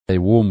A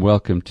warm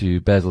welcome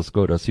to Basil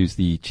Skodos, who's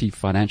the Chief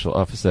Financial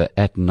Officer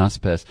at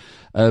Naspers.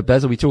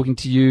 Basil, we're talking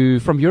to you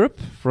from Europe,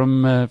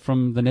 from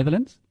the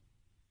Netherlands?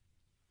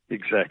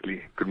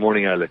 Exactly. Good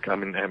morning, Alec.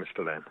 I'm in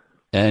Amsterdam.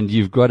 And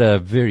you've got a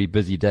very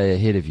busy day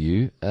ahead of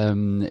you.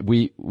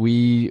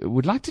 We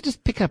would like to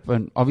just pick up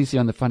on, obviously,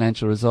 on the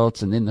financial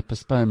results and then the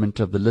postponement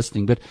of the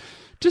listing. But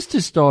just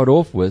to start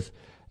off with,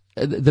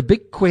 the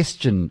big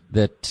question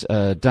that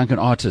Duncan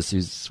Artis,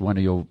 who's one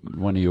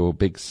of your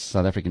big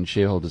South African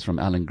shareholders from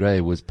Allan Gray,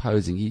 was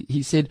posing,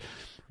 he said,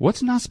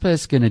 what's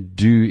Naspers going to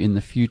do in the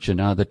future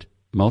now that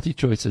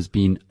MultiChoice has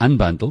been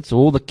unbundled? So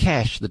all the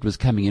cash that was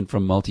coming in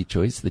from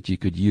MultiChoice that you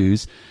could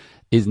use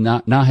is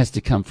now has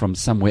to come from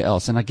somewhere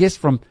else. And I guess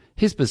from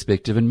his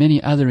perspective and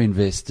many other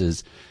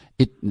investors,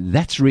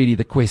 that's really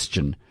the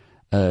question.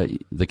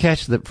 The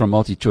cash that from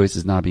MultiChoice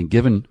is now being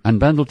given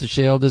unbundled to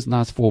shareholders,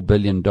 nice $4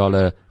 billion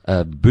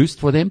boost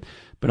for them.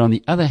 But on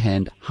the other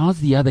hand,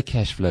 how's the other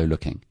cash flow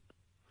looking?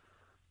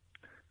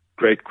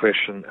 Great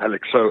question,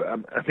 Alex. So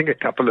I think a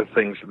couple of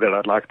things that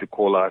I'd like to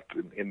call out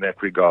in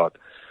that regard.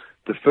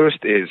 The first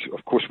is,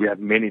 of course, we have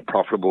many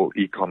profitable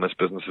e-commerce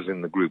businesses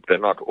in the group. They're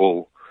not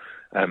all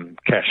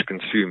cash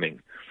consuming.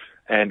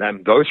 And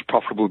those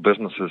profitable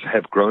businesses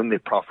have grown their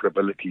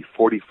profitability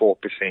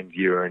 44%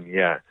 year on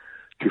year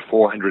to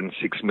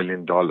 $406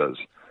 million.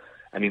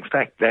 And in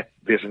fact,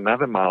 there's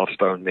another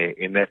milestone there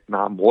in that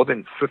now more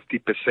than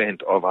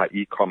 50% of our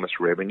e-commerce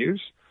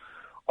revenues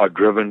are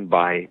driven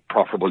by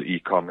profitable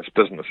e-commerce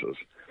businesses.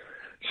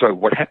 So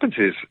what happens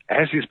is,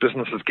 as these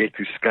businesses get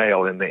to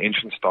scale and the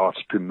engine starts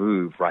to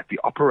move, right, the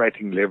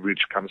operating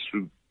leverage comes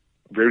through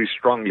very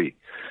strongly.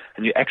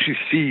 And you actually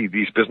see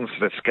these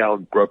businesses at scale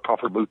grow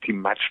profitability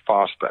much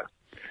faster.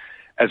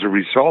 As a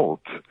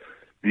result,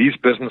 these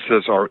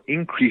businesses are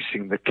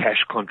increasing the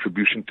cash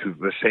contribution to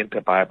the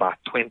center by about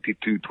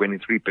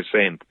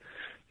 22-23%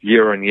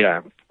 year on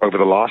year over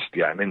the last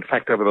year. And in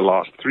fact, over the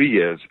last 3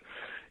 years,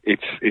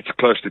 it's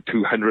close to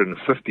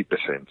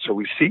 250%. So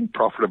we're seeing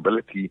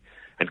profitability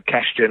and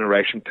cash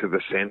generation to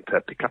the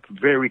center pick up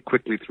very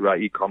quickly through our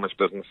e-commerce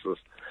businesses.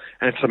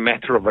 And it's a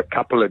matter of a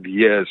couple of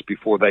years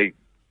before they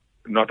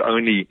not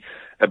only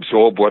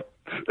absorb what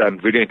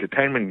video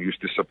entertainment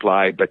used to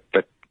supply, but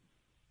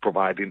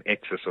provide in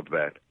excess of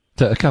that.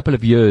 So a couple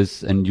of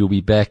years, and you'll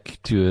be back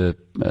to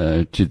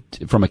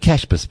from a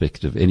cash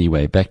perspective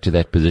anyway, back to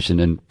that position,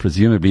 and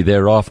presumably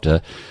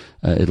thereafter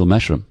it'll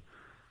mushroom.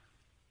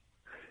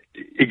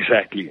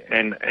 Exactly,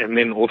 and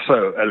then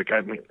also,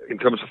 in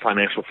terms of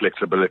financial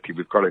flexibility,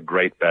 we've got a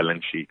great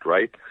balance sheet,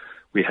 right?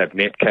 We have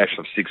net cash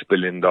of $6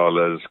 billion,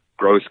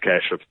 gross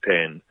cash of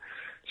 10.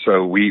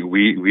 So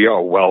we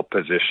are well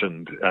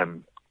positioned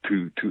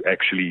to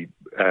actually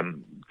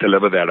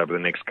deliver that over the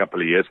next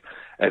couple of years,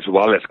 as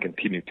well as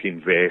continue to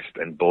invest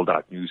and build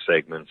out new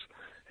segments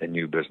and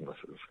new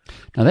businesses.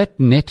 Now that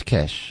net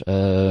cash,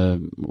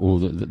 or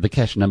the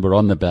cash number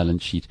on the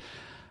balance sheet,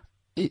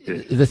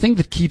 the thing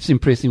that keeps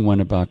impressing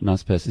one about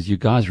Naspers is you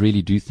guys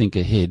really do think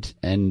ahead.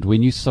 And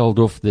when you sold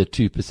off the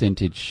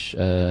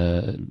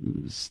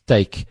 2%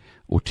 stake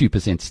or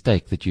 2%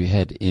 stake that you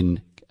had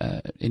in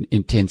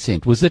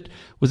Tencent,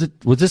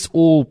 was this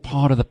all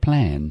part of the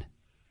plan?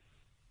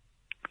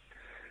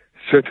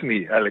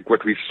 Certainly, Alec.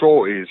 What we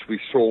saw is we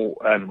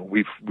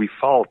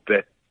felt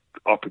that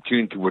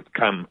opportunity would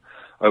come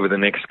over the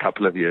next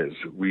couple of years.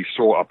 We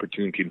saw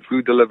opportunity in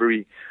food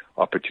delivery,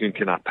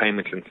 opportunity in our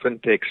payments and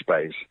fintech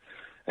space,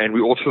 and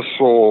we also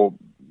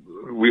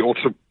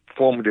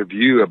formed a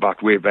view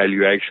about where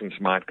valuations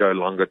might go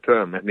longer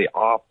term. And there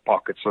are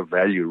pockets of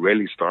value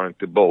really starting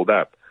to build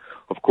up.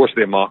 Of course,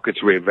 there are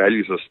markets where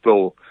values are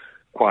still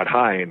quite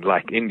high,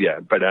 like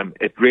India, but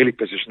it really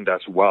positioned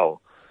us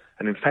well.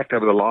 And in fact,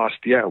 over the last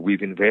year,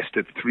 we've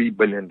invested $3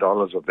 billion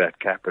of that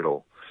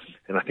capital.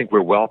 And I think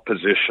we're well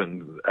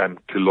positioned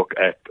to look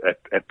at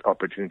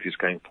opportunities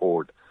going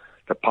forward.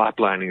 The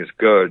pipeline is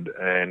good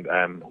and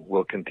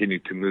will continue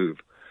to move.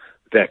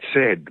 That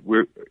said,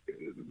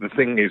 the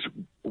thing is,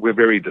 we're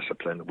very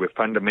disciplined. We're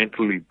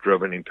fundamentally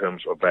driven in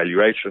terms of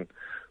valuation.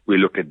 We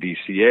look at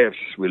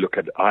DCFs, we look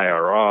at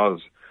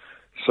IRRs.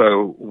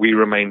 So we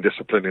remain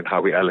disciplined in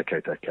how we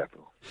allocate our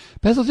capital.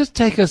 Basil, just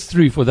take us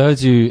through, for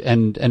those who,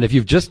 and if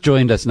you've just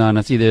joined us now, and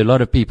I see there are a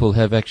lot of people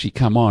have actually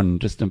come on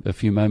just a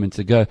few moments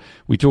ago.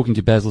 We're talking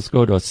to Basil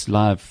Skodos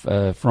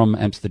live from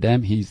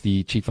Amsterdam. He's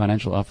the Chief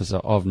Financial Officer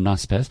of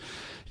Naspers.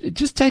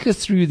 Just take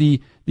us through the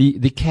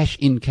cash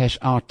in, cash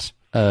out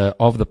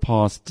of the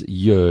past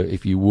year,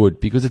 if you would,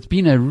 because it's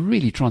been a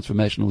really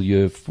transformational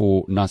year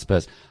for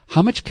Naspers.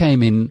 How much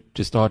came in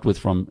to start with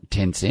from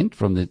Tencent,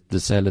 from the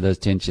sale of those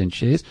Tencent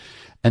shares?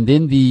 And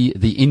then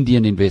the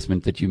Indian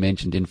investment that you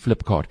mentioned in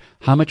Flipkart,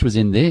 how much was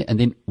in there?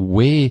 And then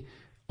where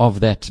of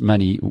that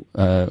money,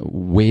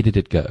 where did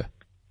it go?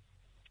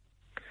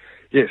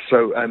 Yes,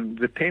 so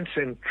the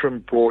Tencent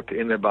trim brought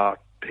in about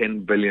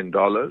 $10 billion.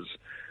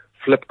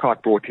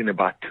 Flipkart brought in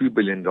about $2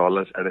 billion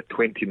at a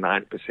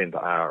 29%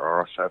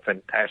 IRR, so a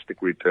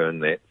fantastic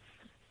return there.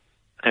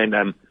 And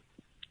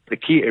the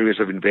key areas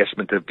of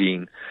investment have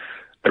been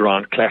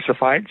around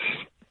classifieds,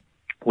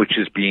 which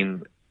has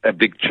been a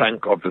big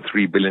chunk of the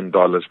 $3 billion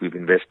we've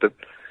invested.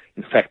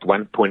 In fact,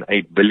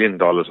 $1.8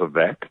 billion of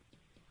that.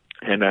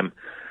 And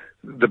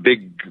the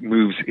big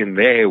moves in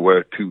there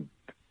were to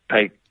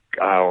take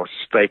our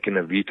stake in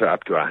Avito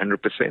up to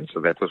 100%, so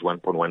that was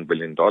 $1.1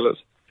 billion.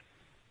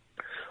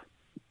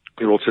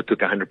 We also took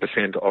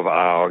 100% of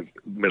our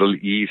Middle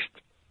East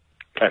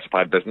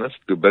classified business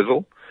to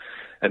Bizzle,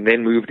 and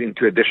then moved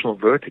into additional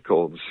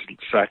verticals,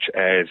 such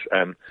as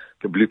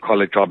the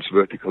blue-collar jobs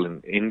vertical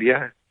in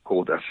India,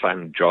 called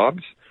Asan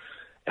Jobs.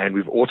 And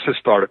we've also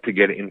started to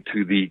get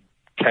into the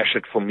Cash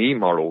It For Me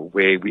model,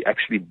 where we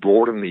actually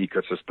broaden the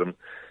ecosystem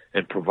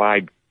and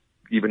provide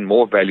even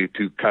more value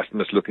to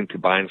customers looking to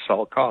buy and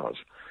sell cars.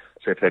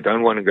 So if they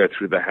don't want to go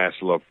through the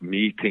hassle of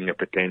meeting a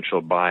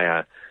potential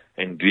buyer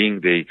and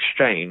doing the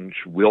exchange,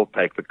 we'll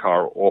take the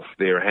car off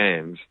their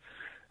hands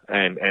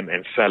and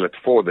sell it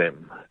for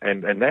them.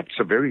 And that's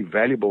a very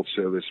valuable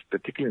service,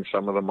 particularly in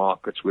some of the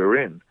markets we're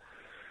in.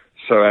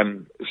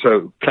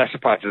 So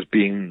classifieds has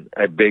been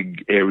a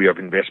big area of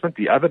investment.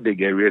 The other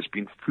big area has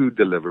been food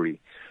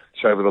delivery.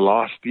 So over the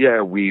last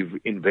year, we've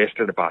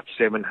invested about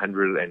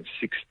 $716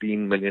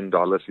 million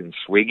in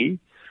Swiggy,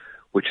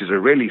 which is a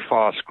really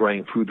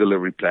fast-growing food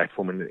delivery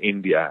platform in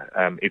India.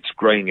 It's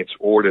growing its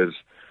orders,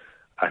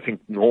 I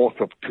think, north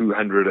of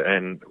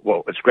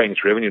it's growing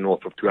its revenue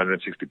north of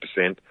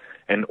 260%,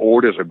 and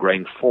orders are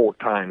growing 4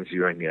 times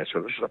year on year.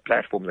 So this is a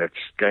platform that's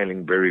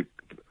scaling very,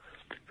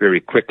 very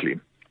quickly.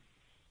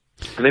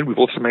 And then we've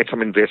also made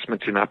some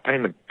investments in our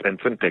payment and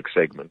fintech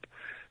segment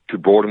to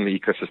broaden the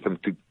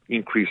ecosystem, to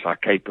increase our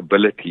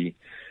capability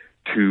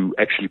to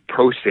actually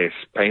process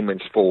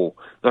payments for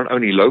not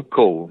only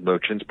local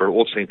merchants, but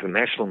also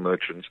international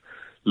merchants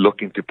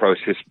looking to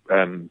process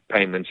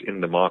payments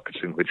in the markets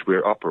in which we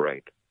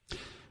operate.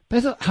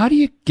 Basil, how do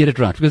you get it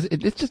right? Because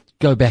let's just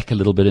go back a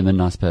little bit in the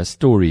Naspers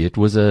story. It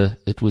was a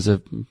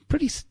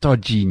pretty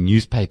stodgy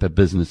newspaper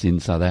business in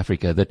South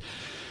Africa that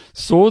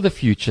saw the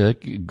future,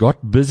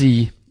 got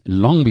busy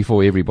long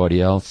before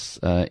everybody else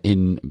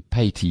in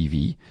pay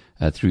TV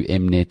through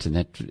Mnet, and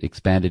that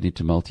expanded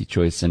into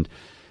MultiChoice,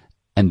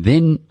 and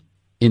then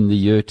in the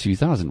year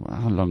 2000,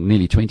 how long,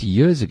 nearly 20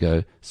 years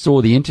ago,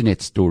 saw the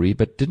internet story,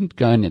 but didn't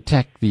go and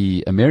attack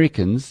the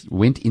Americans,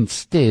 went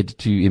instead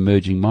to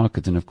emerging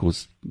markets, and of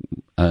course,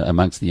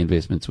 amongst the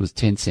investments was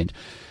Tencent.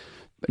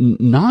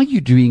 Now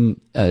you're doing,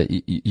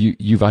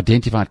 you've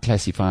identified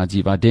classifieds,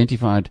 you've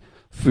identified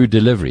food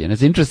delivery, and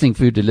it's interesting,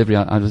 food delivery.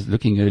 I was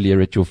looking earlier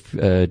at your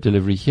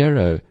Delivery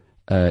Hero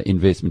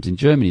investment in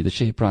Germany. The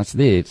share price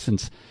there,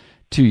 since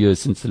 2 years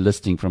since the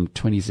listing, from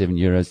 27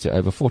 euros to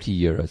over 40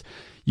 euros.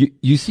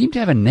 You seem to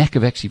have a knack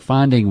of actually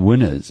finding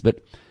winners,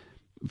 but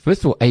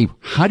first of all,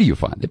 how do you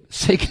find them?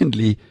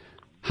 Secondly,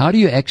 how do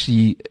you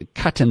actually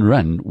cut and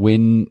run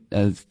when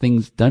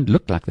things don't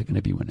look like they're going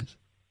to be winners?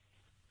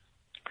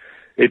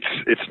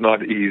 It's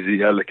not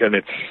easy, Alec, and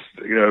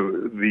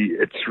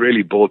it's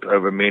really built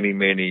over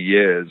many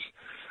years.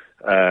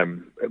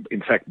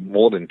 In fact,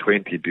 more than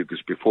 20,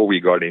 because before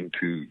we got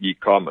into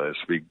e-commerce,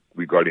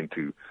 we got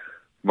into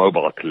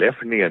mobile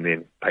telephony and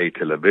then pay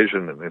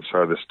television, and then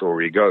so the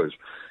story goes.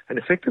 And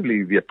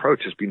effectively, the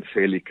approach has been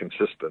fairly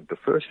consistent. The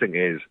first thing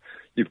is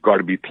you've got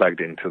to be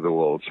plugged into the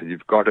world. So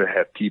you've got to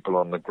have people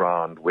on the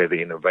ground where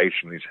the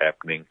innovation is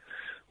happening,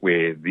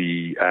 where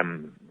the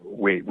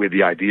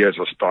ideas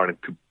are starting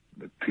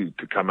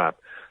to come up.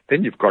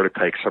 Then you've got to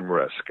take some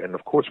risk. And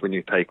of course, when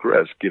you take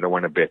risk, you don't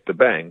want to bet the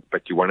bank,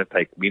 but you want to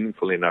take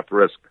meaningful enough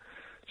risk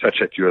such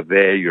that you're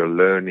there, you're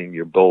learning,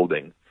 you're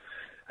building.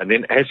 And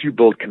then as you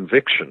build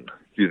conviction,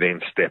 you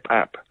then step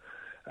up.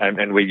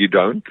 And where you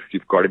don't,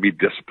 you've got to be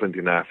disciplined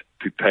enough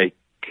to take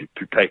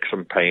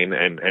some pain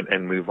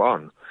and move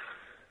on.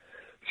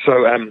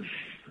 So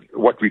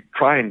what we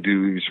try and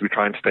do is we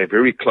try and stay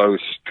very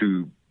close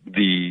to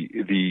the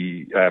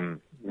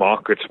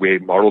markets where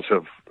models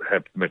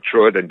have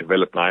matured and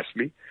developed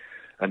nicely.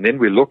 And then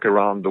we look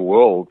around the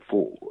world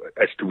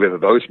as to whether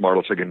those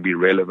models are going to be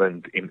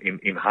relevant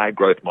in high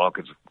growth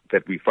markets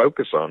that we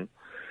focus on.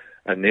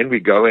 And then we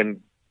go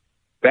and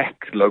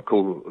back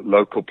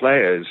local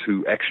players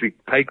who actually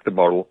take the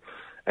model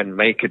and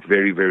make it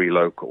very, very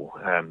local.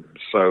 And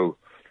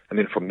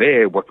then from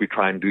there, what we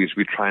try and do is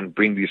we try and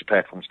bring these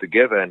platforms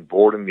together and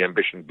broaden the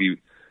ambition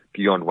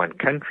beyond one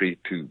country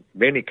to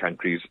many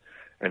countries.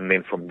 And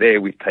then from there,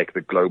 we take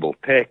the global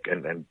tech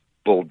and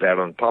build that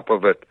on top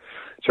of it.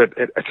 So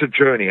it's a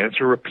journey, and it's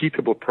a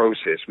repeatable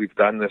process. We've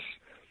done this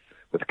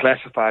with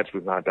classifieds,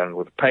 we've now done it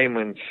with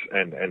payments,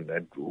 and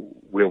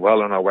we're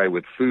well on our way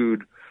with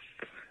food.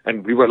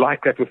 And we were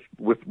like that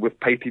with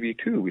pay TV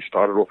too. We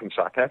started off in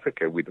South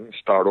Africa. We didn't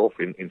start off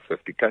in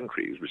 50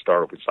 countries. We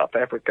started off in South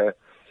Africa.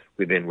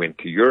 We then went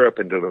to Europe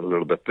and did a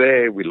little bit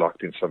there. We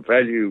locked in some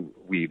value.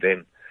 We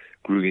then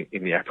grew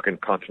in the African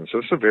continent. So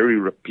it's a very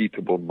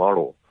repeatable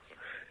model.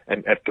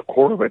 And at the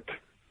core of it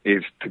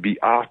is to be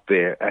out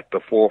there at the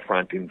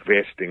forefront,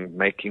 investing,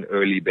 making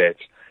early bets,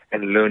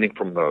 and learning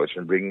from those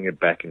and bringing it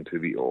back into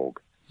the org.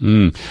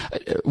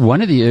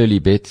 One of the early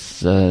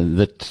bets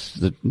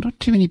that not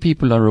too many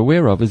people are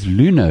aware of is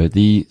Luno,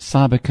 the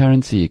cyber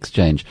currency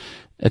exchange.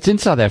 It's in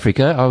South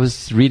Africa. I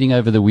was reading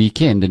over the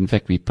weekend. In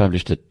fact, we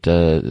published a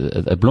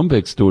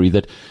Bloomberg story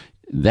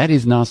that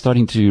is now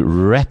starting to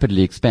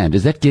rapidly expand.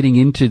 Is that getting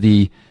into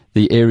the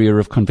area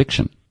of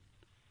conviction?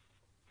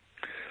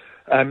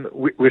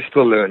 We're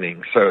still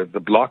learning. So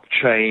the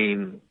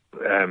blockchain,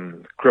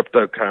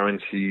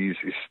 cryptocurrencies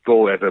is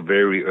still at a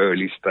very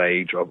early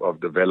stage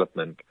of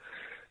development.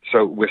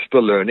 So we're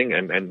still learning,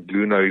 and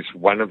Luno is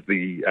one of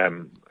the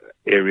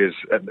areas,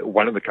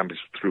 one of the companies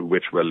through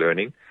which we're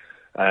learning.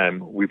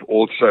 We've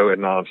also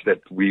announced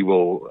that we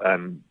will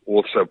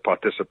also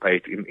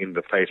participate in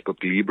the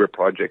Facebook Libra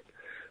project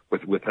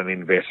with an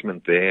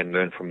investment there and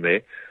learn from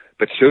there.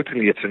 But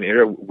certainly it's an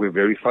area we're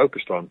very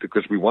focused on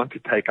because we want to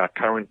take our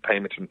current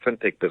payments and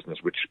fintech business,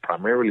 which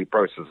primarily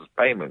processes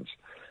payments,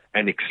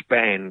 and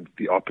expand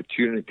the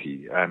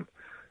opportunity,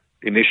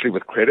 initially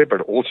with credit,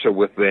 but also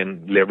with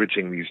then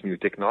leveraging these new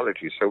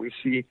technologies. So we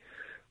see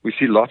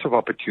lots of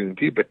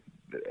opportunity, but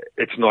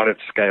it's not at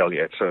scale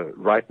yet. So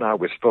right now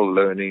we're still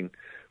learning,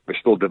 we're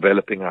still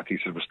developing our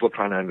thesis, we're still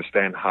trying to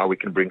understand how we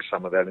can bring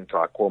some of that into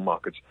our core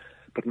markets.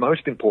 But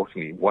most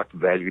importantly, what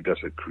value does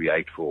it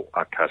create for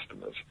our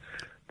customers?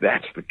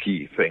 That's the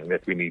key thing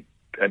that we need,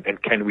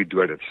 and can we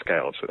do it at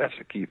scale? So that's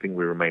the key thing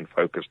we remain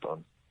focused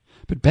on.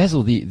 But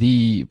Basil,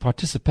 the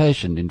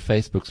participation in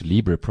Facebook's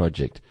Libra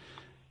project,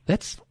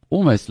 that's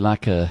almost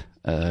like a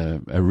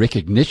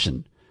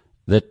recognition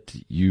that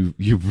you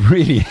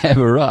really have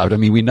arrived. I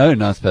mean, we know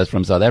Naspers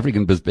from South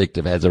African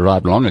perspective has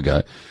arrived long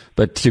ago,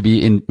 but do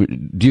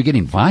you get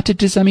invited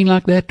to something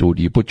like that, or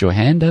do you put your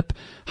hand up?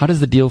 How does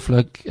the deal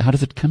flow? How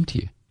does it come to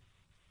you?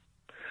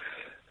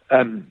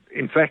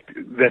 In fact,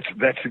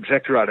 that's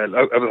exactly right.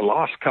 Over the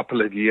last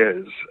couple of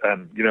years,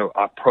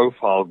 our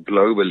profile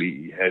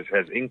globally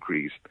has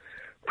increased.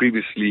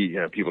 Previously,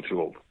 people say,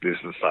 well, this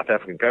is a South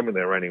African company,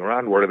 they're running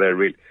around, what are they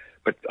really?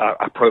 But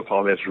our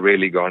profile has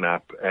really gone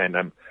up, and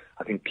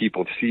I think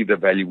people see the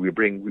value we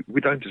bring.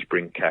 We don't just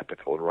bring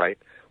capital, right?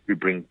 We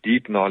bring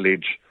deep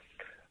knowledge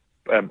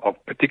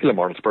of particular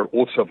models, but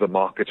also of the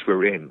markets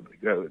we're in.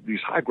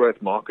 These high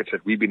growth markets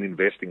that we've been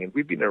investing in,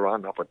 we've been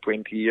around now for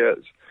 20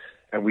 years.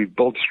 And we've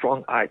built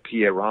strong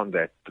IP around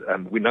that.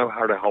 We know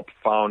how to help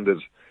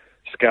founders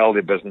scale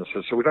their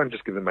businesses. So we don't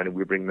just give them money,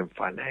 we bring them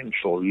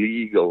financial,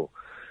 legal,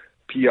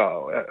 PR,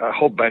 a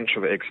whole bunch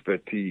of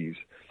expertise.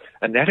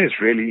 And that has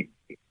really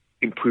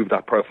improved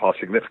our profile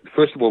significantly.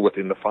 First of all,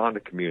 within the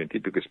founder community,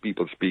 because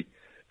people speak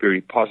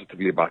very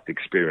positively about the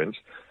experience.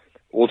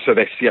 Also,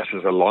 they see us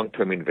as a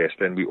long-term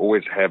investor, and we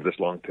always have this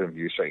long-term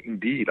view. So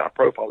indeed, our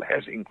profile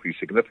has increased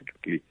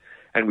significantly,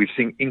 and we've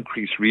seen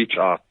increased reach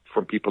out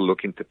from people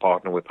looking to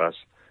partner with us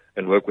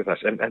and work with us.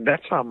 And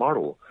that's our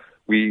model.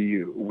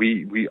 We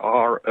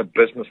are a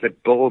business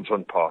that builds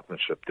on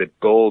partnership, that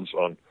builds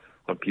on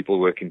people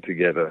working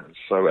together.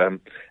 So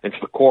it's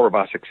the core of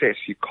our success.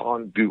 You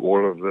can't do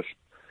all of this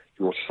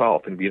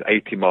yourself and be in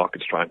 80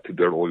 markets trying to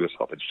do it all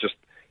yourself. It's just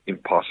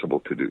impossible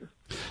to do.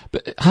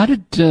 But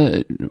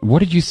what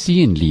did you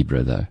see in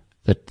Libra, though,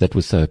 that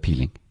was so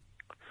appealing?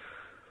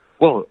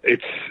 Well,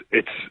 it's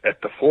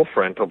at the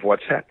forefront of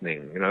what's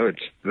happening.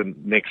 It's the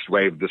next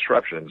wave of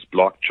disruption. It's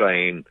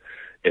blockchain.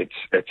 It's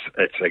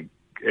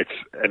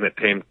an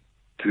attempt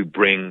to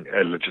bring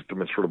a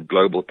legitimate sort of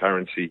global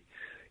currency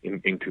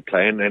into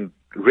play. And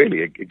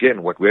really,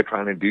 again, what we're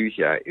trying to do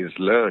here is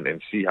learn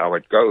and see how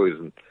it goes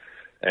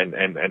and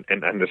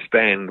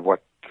understand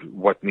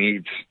what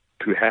needs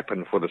to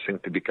happen for this thing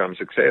to become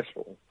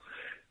successful.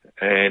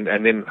 And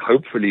then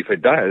hopefully, if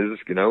it does,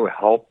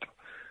 help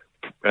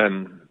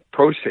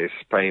process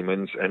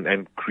payments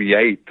and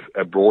create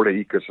a broader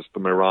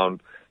ecosystem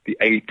around the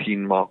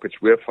 18 markets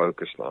we're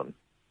focused on.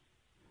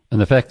 And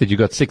the fact that you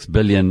got $6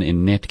 billion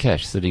in net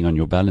cash sitting on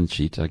your balance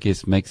sheet, I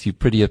guess, makes you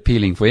pretty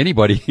appealing for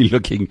anybody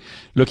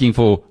looking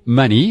for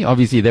money.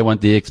 Obviously, they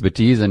want the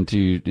expertise and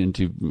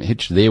to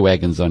hitch their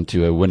wagons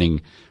onto a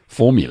winning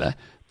formula.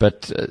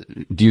 But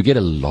do you get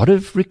a lot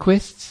of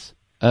requests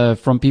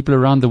from people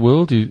around the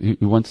world who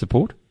want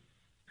support?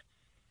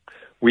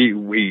 We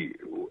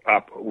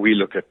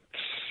look at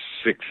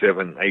 600,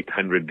 700,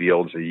 800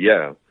 deals a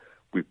year.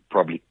 We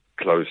probably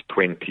close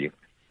 20.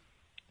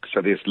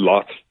 So there's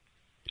lots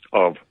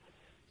of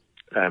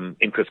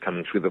interest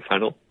coming through the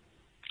funnel,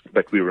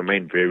 but we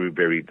remain very,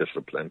 very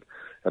disciplined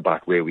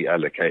about where we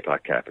allocate our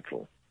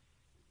capital.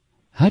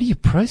 How do you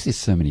process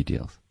so many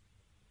deals?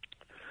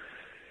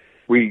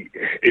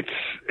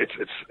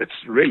 It's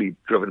really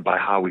driven by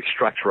how we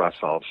structure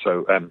ourselves.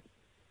 So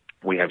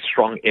we have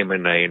strong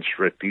M&A and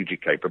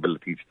strategic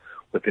capabilities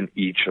within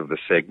each of the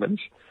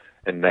segments,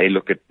 and they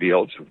look at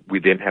deals. We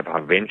then have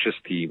our ventures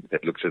team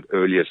that looks at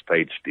earlier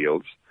stage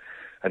deals.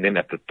 And then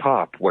at the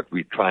top, what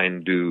we try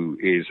and do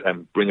is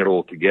bring it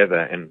all together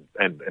and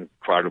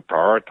try to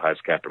prioritize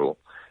capital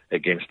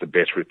against the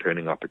best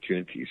returning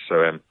opportunities.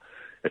 So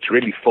it's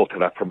really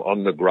filtered up from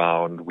on the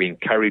ground. We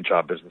encourage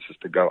our businesses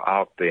to go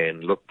out there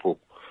and look for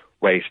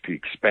ways to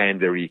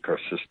expand their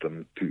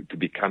ecosystem, to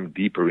become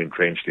deeper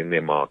entrenched in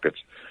their markets.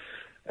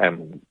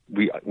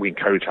 We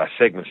encourage our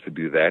segments to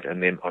do that.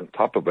 And then on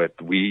top of it,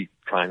 we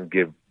try and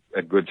give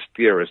a good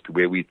steer as to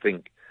where we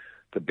think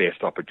the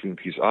best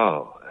opportunities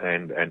are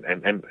and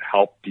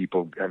help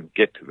people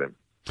get to them.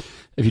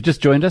 If you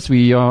just joined us,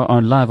 we are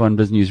on live on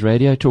Biz News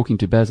Radio talking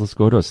to Basil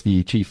Skordos,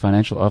 the Chief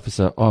Financial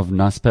Officer of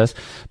Naspers.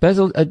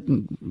 Basil,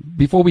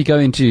 before we go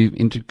into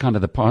kind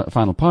of the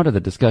final part of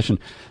the discussion,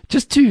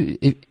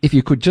 if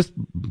you could just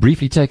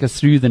briefly take us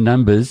through the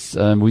numbers.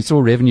 We saw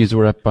revenues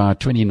were up by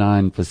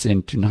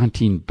 29% to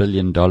 $19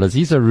 billion.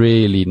 These are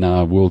really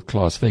now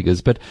world-class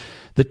figures, but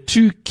the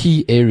two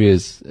key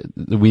areas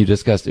that we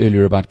discussed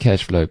earlier about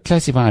cash flow,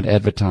 classified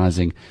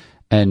advertising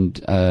and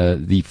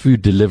the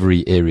food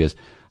delivery areas,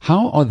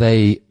 how are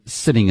they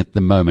sitting at the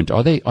moment?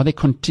 Are they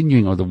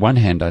continuing? On the one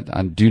hand,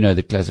 I do know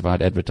that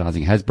classified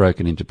advertising has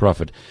broken into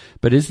profit,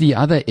 but is the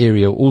other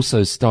area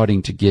also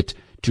starting to get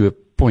to a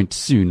point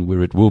soon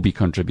where it will be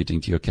contributing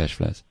to your cash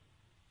flows?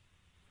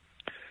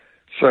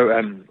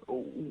 So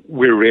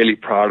we're really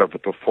proud of the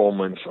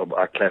performance of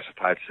our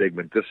classified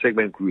segment. This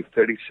segment grew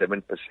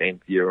 37%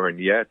 year on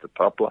year at the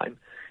top line.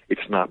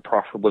 It's now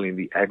profitable in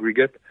the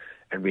aggregate,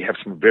 and we have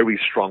some very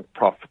strong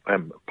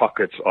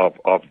pockets of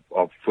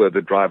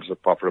further drivers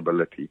of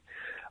profitability.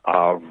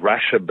 Our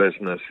Russia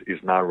business is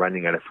now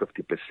running at a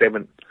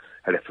 57%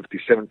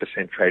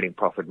 trading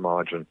profit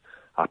margin.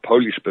 Our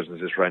Polish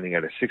business is running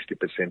at a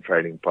 60%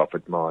 trading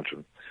profit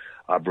margin.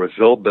 Our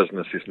Brazil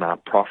business is now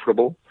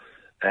profitable,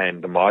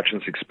 and the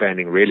margin's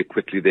expanding really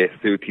quickly there,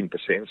 13%.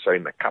 So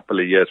in a couple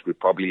of years, we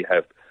probably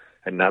have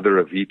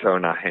another Avito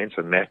in our hands,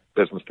 and that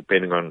business,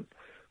 depending on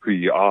who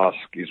you ask,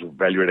 is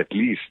valued at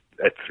least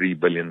at $3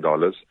 billion.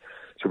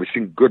 So we're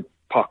seeing good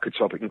pockets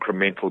of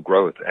incremental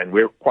growth, and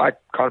we're quite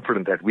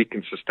confident that we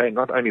can sustain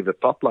not only the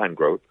top line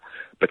growth,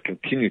 but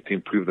continue to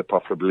improve the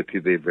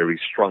profitability there very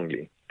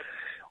strongly.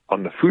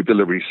 On the food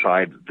delivery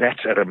side,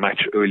 that's at a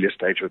much earlier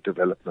stage of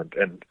development.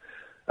 And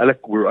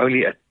look, we're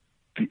only at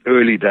the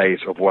early days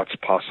of what's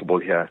possible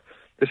here.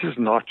 This is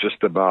not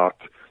just about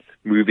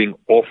moving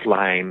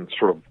offline,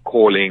 sort of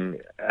calling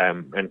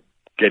and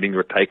getting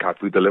your takeout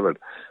food delivered,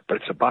 but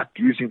it's about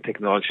using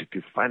technology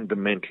to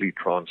fundamentally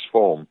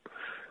transform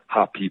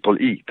how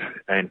people eat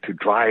and to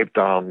drive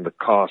down the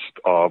cost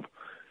of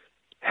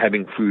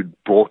having food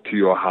brought to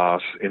your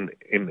house in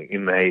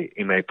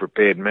a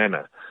prepared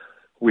manner.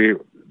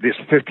 There's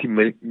 50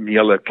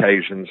 meal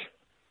occasions.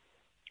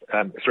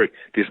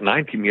 There's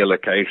 90 meal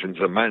occasions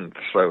a month.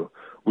 So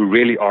we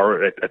really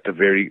are at the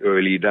very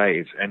early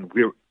days, and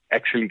we're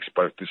actually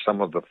exposed to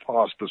some of the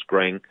fastest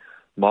growing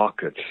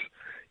markets,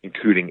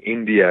 including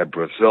India,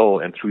 Brazil,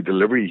 and through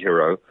Delivery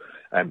Hero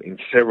in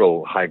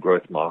several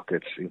high-growth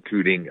markets,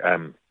 including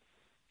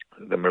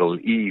the Middle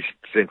East,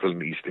 Central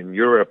and Eastern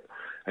Europe,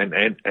 and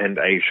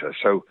Asia.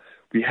 So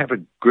we have a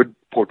good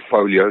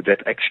portfolio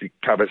that actually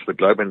covers the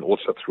globe, and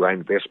also through our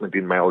investment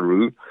in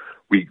Mail.ru,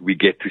 we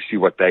get to see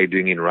what they're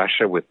doing in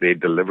Russia with their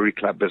delivery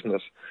club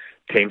business.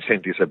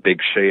 Tencent is a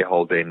big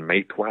shareholder in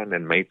Meituan,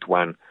 and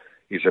Meituan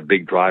is a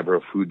big driver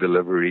of food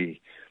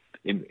delivery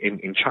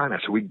in China.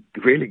 So we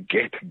really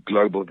get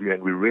global view,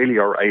 and we really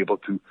are able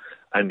to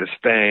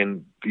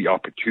understand the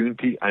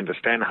opportunity,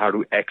 understand how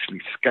to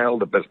actually scale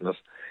the business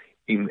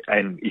in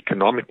an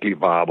economically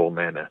viable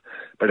manner.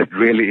 But it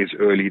really is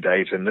early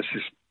days, and this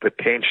is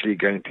potentially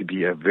going to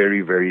be a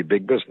very, very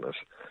big business.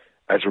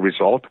 As a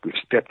result, we've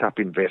stepped up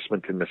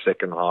investment in the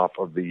second half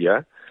of the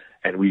year,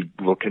 and we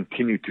will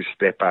continue to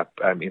step up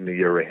in the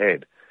year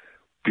ahead.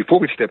 Before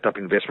we stepped up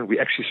investment, we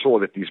actually saw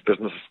that these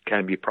businesses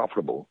can be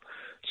profitable.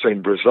 So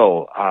in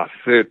Brazil, our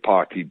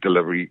third-party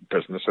delivery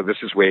business, so this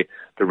is where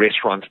the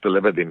restaurants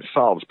deliver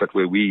themselves, but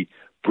where we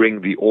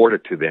bring the order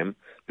to them,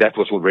 that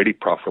was already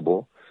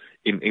profitable.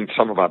 In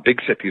some of our big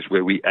cities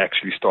where we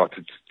actually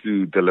started to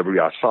do delivery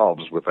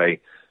ourselves with a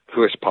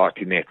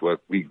first-party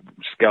network, we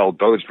scaled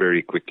those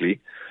very quickly.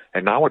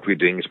 And now what we're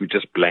doing is we're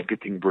just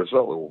blanketing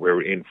Brazil.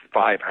 We're in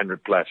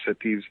 500-plus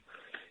cities.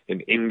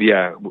 In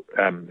India,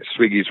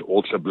 Swiggy is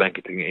also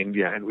blanketing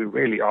India, and we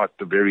really are at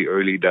the very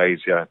early days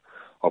here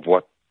of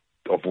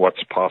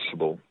what's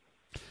possible.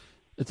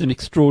 It's an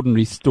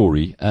extraordinary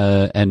story,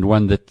 and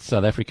one that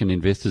South African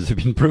investors have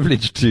been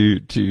privileged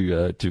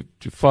to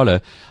follow.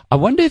 I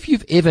wonder if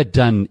you've ever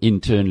done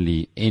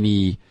internally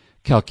any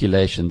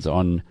calculations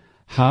on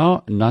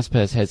how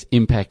Naspers has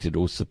impacted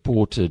or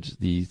supported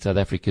the South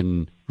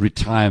African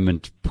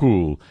retirement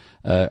pool.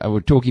 I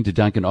was talking to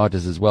Duncan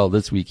Artis as well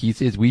this week. He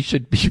says we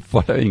should be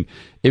following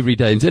every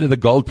day. Instead of the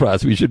gold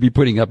price, we should be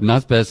putting up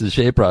Naspers'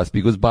 share price,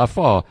 because by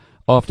far,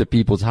 after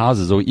people's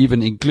houses, or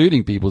even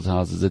including people's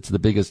houses, it's the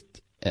biggest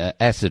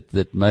asset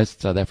that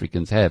most South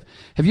Africans have.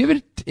 Have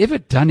you ever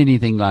done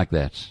anything like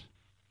that?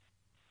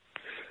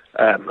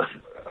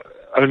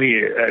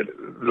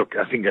 Look,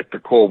 I think at the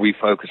core we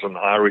focus on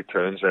our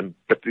returns,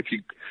 but if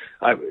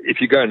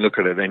you go and look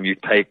at it and you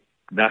take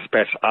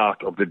Naspers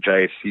out of the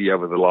JSE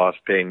over the last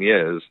 10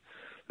 years,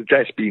 the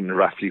JSE been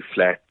roughly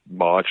flat,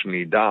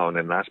 marginally down,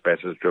 and Naspers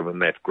has driven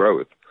that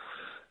growth.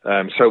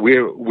 So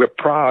we're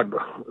proud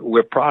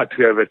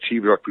to have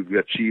achieved what we've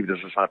achieved as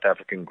a South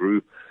African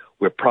group.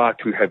 We're proud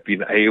to have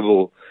been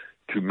able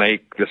to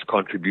make this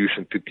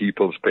contribution to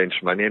people's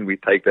pension money, and we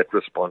take that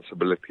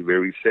responsibility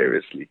very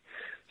seriously.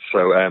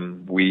 So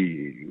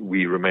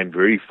we remain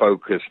very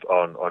focused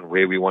on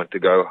where we want to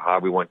go, how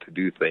we want to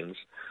do things,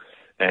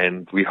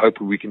 and we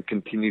hope we can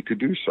continue to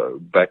do so.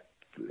 But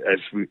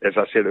as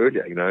I said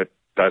earlier, it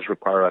does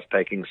require us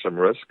taking some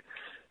risk,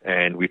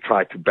 and we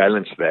try to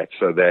balance that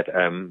so that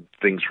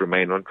things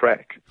remain on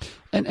track.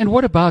 And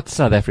what about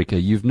South Africa?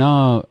 You've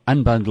now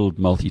unbundled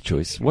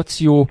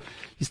MultiChoice. You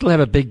still have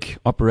a big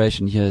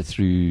operation here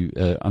through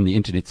on the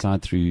internet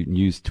side through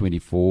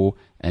News24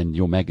 and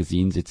your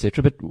magazines,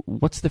 etc. But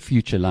what's the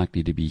future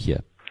likely to be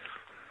here?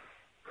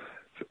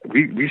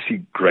 We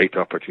see great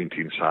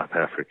opportunity in South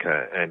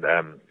Africa, and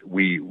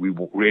we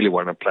really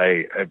want to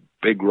play a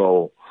big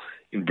role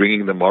in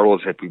bringing the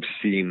models that we've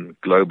seen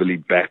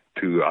globally back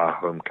to our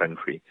home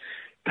country.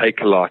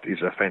 Takealot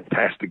is a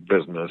fantastic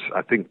business.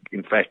 I think,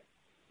 in fact,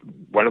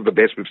 one of the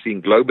best we've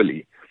seen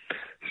globally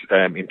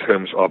in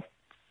terms of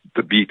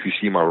the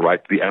B2C model,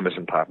 right? The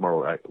Amazon type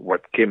model. Right?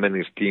 What Kim and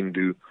his team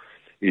do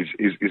is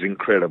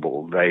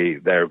incredible.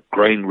 They're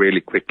growing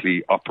really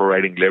quickly.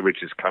 Operating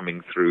leverage is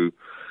coming through.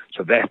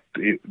 So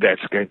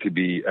that's going to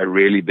be a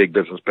really big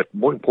business. But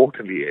more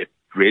importantly, it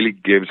really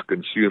gives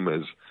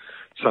consumers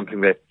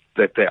something that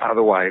they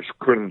otherwise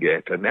couldn't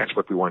get, and that's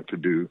what we want to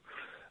do.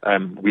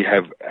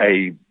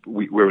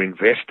 We're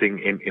investing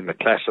in the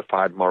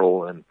classified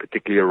model, and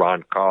particularly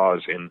around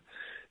cars in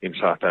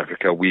South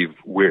Africa.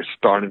 We're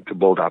starting to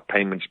build our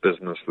payments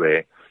business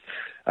there,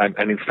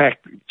 and in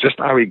fact, just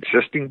our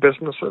existing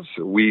businesses,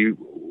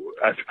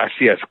 I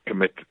see us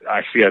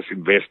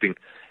investing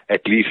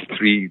at least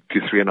 $3 to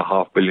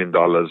 $3.5 billion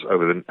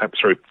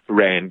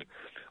rand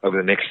over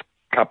the next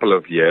couple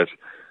of years.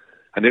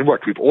 And then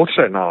what we've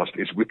also announced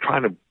is we're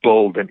trying to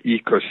build an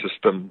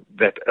ecosystem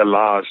that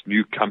allows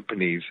new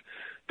companies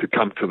to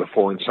come to the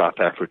fore in South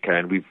Africa.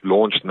 And we've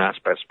launched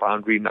Naspers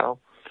Foundry now.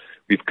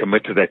 We've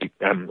committed at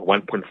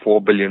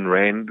 1.4 billion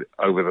rand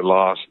over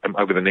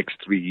the next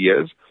 3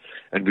 years.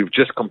 And we've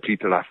just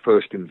completed our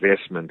first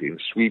investment in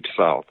Sweep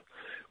South,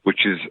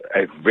 which is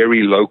a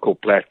very local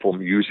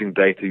platform using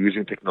data,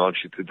 using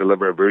technology to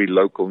deliver a very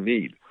local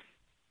need.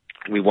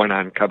 We want to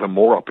uncover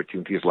more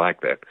opportunities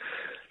like that.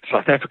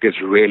 South Africa is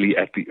really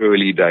at the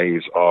early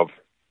days of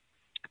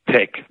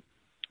tech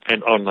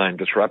and online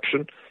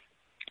disruption,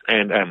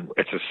 and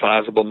it's a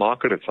sizable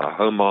market. It's our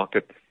home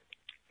market,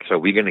 so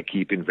we're going to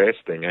keep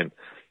investing, and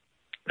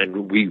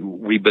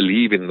we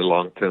believe in the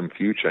long-term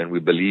future, and we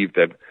believe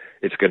that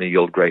it's going to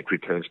yield great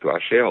returns to our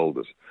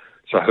shareholders.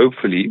 So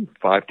hopefully,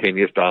 5-10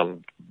 years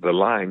down the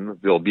line,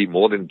 there'll be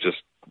more than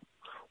just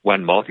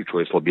one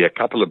MultiChoice. There'll be a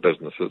couple of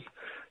businesses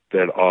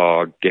that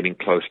are getting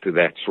close to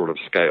that sort of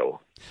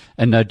scale.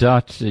 And no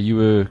doubt you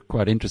were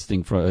quite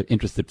interested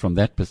from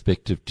that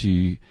perspective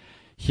to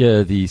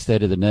hear the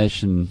State of the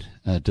Nation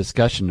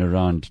discussion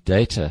around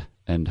data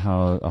and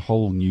how a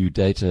whole new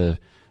data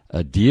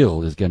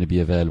deal is going to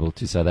be available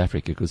to South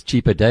Africa, because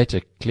cheaper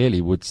data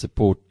clearly would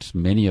support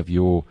many of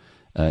your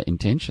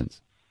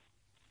intentions.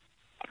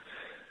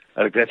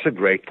 That's a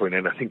great point,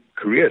 and I think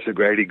Korea is a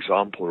great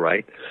example,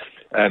 right?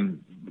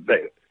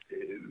 The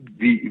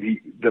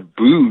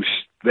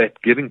boost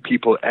that giving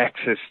people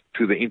access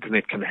to the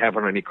internet can have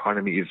on an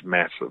economy is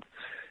massive.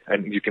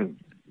 And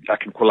I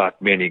can call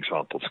out many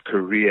examples: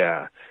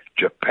 Korea,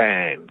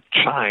 Japan,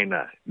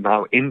 China,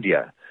 now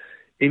India.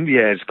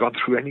 India has gone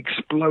through an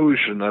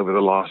explosion over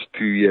the last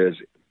 2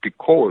 years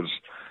because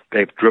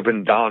they've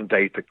driven down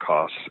data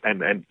costs,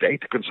 and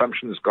data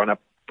consumption has gone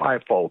up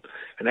fivefold.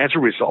 And as a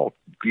result,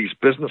 these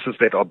businesses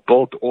that are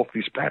built off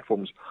these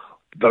platforms,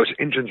 those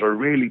engines are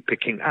really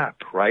picking up,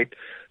 right?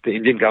 The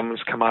Indian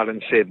government's come out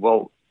and said,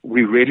 well,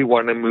 we really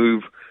want to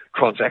move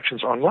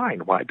transactions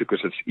online. Why? Because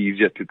it's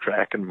easier to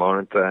track and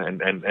monitor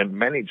and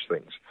manage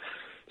things.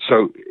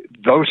 So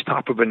those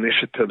type of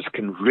initiatives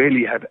can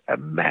really have a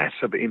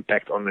massive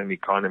impact on an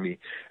economy.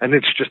 And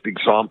it's just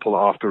example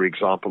after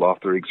example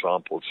after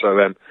example.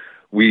 So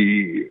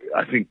we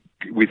think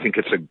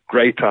it's a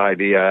great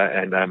idea,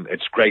 and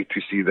it's great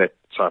to see that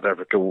South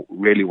Africa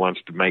really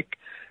wants to make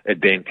a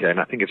dent here. And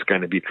I think it's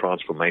going to be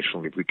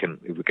transformational if we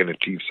can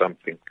achieve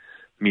something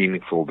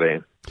meaningful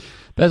there.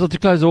 Basil, to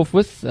close off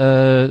with,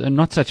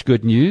 not such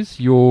good news.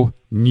 Your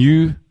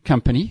new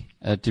company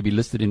to be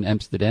listed in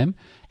Amsterdam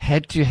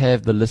had to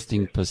have the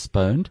listing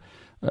postponed.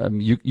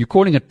 You're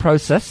calling it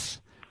Process,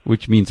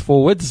 which means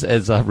forwards,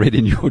 as I've read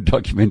in your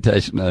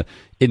documentation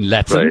in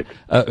Latin.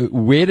 Right.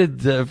 Where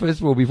did, first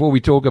of all, before we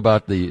talk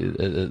about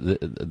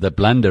the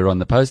blunder on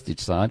the postage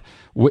side,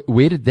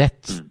 where did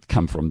that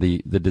come from,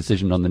 the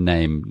decision on the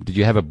name? Did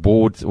you have a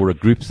board or a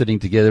group sitting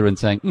together and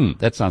saying,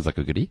 that sounds like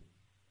a goodie?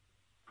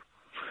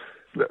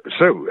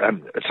 So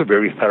it's a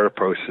very thorough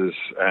process,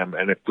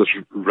 and it was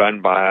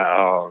run by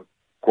our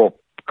corp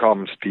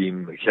comms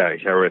team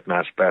here at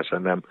Naspers.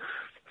 And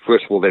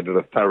first of all, they did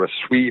a thorough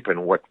sweep,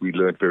 and what we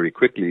learned very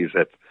quickly is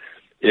that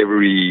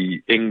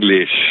every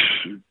English,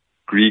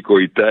 Greek, or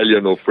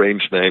Italian or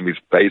French name is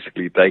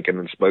basically taken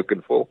and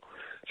spoken for.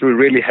 So we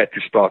really had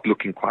to start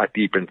looking quite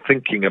deep and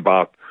thinking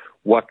about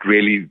what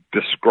really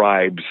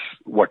describes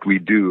what we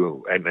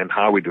do and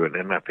how we do it.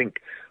 And I think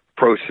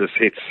process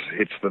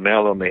hits the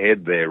nail on the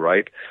head there,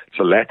 right? It's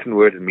a Latin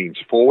word. It means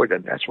forward,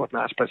 and that's what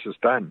Naspers has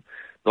done.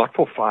 Not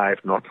for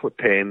 5, not for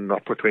 10,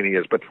 not for 20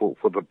 years, but for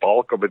the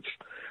bulk of its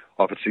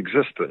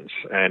existence.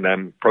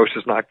 And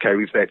Process now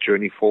carries that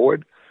journey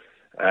forward.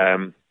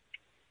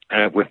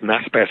 With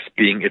Naspers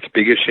being its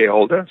biggest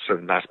shareholder, so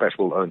Naspers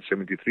will own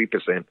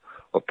 73%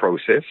 of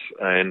Process,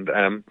 and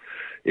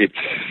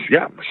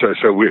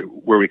so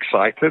we're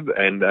excited,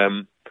 and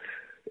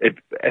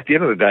at the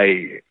end of the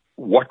day,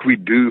 what we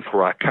do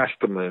for our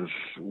customers,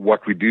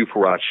 what we do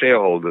for our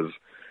shareholders,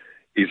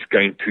 is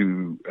going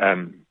to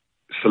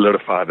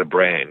solidify the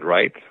brand,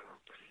 right?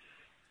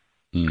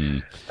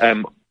 Mm.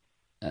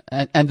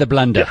 And the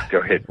blunder. Yeah, go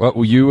ahead. Well,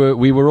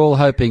 we were all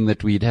hoping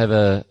that we'd have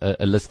a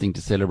listing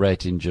to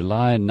celebrate in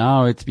July, and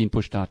now it's been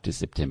pushed out to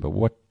September.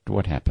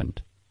 What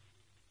happened?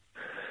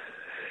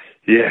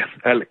 Yeah,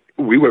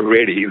 we were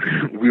ready.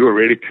 We were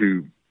ready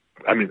to.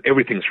 I mean,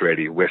 everything's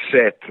ready. We're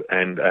set,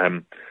 and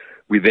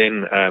we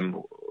then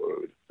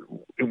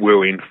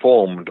were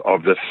informed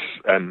of this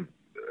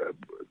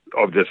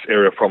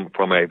error from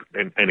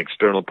an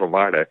external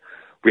provider,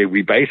 where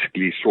we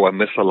basically saw a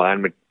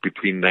misalignment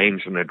between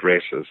names and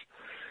addresses.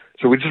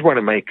 So we just want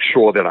to make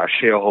sure that our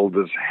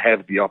shareholders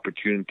have the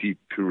opportunity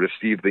to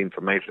receive the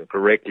information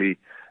correctly,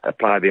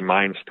 apply their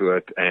minds to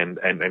it, and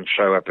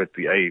show up at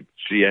the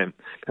AGM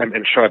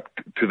and show up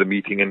to the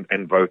meeting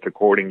and vote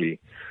accordingly.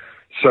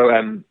 So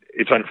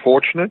it's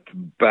unfortunate,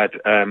 but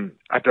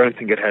I don't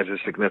think it has a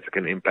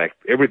significant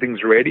impact.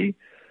 Everything's ready,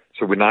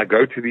 so we now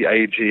go to the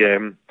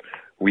AGM.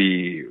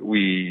 The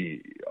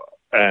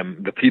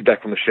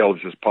feedback from the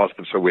shareholders is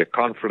positive, so we're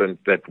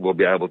confident that we'll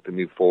be able to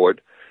move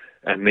forward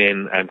and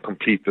then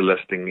complete the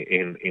listing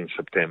in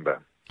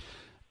September.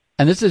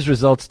 And this is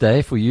results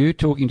day for you,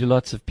 talking to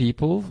lots of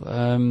people.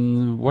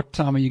 What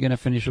time are you going to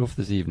finish off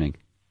this evening?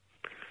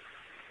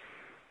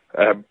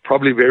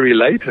 Probably very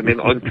late, and then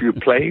onto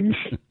planes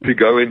to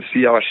go and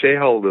see our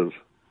shareholders.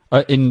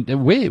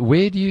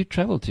 Where do you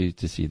travel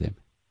to see them?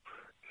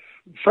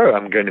 So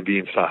I'm going to be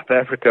in South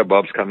Africa.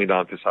 Bob's coming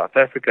down to South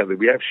Africa.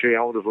 We have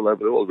shareholders all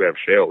over the world. We have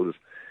shareholders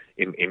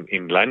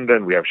in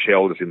London. We have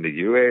shareholders in the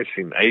US,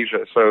 in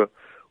Asia. So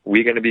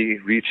we're going to be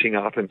reaching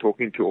out and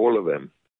talking to all of them.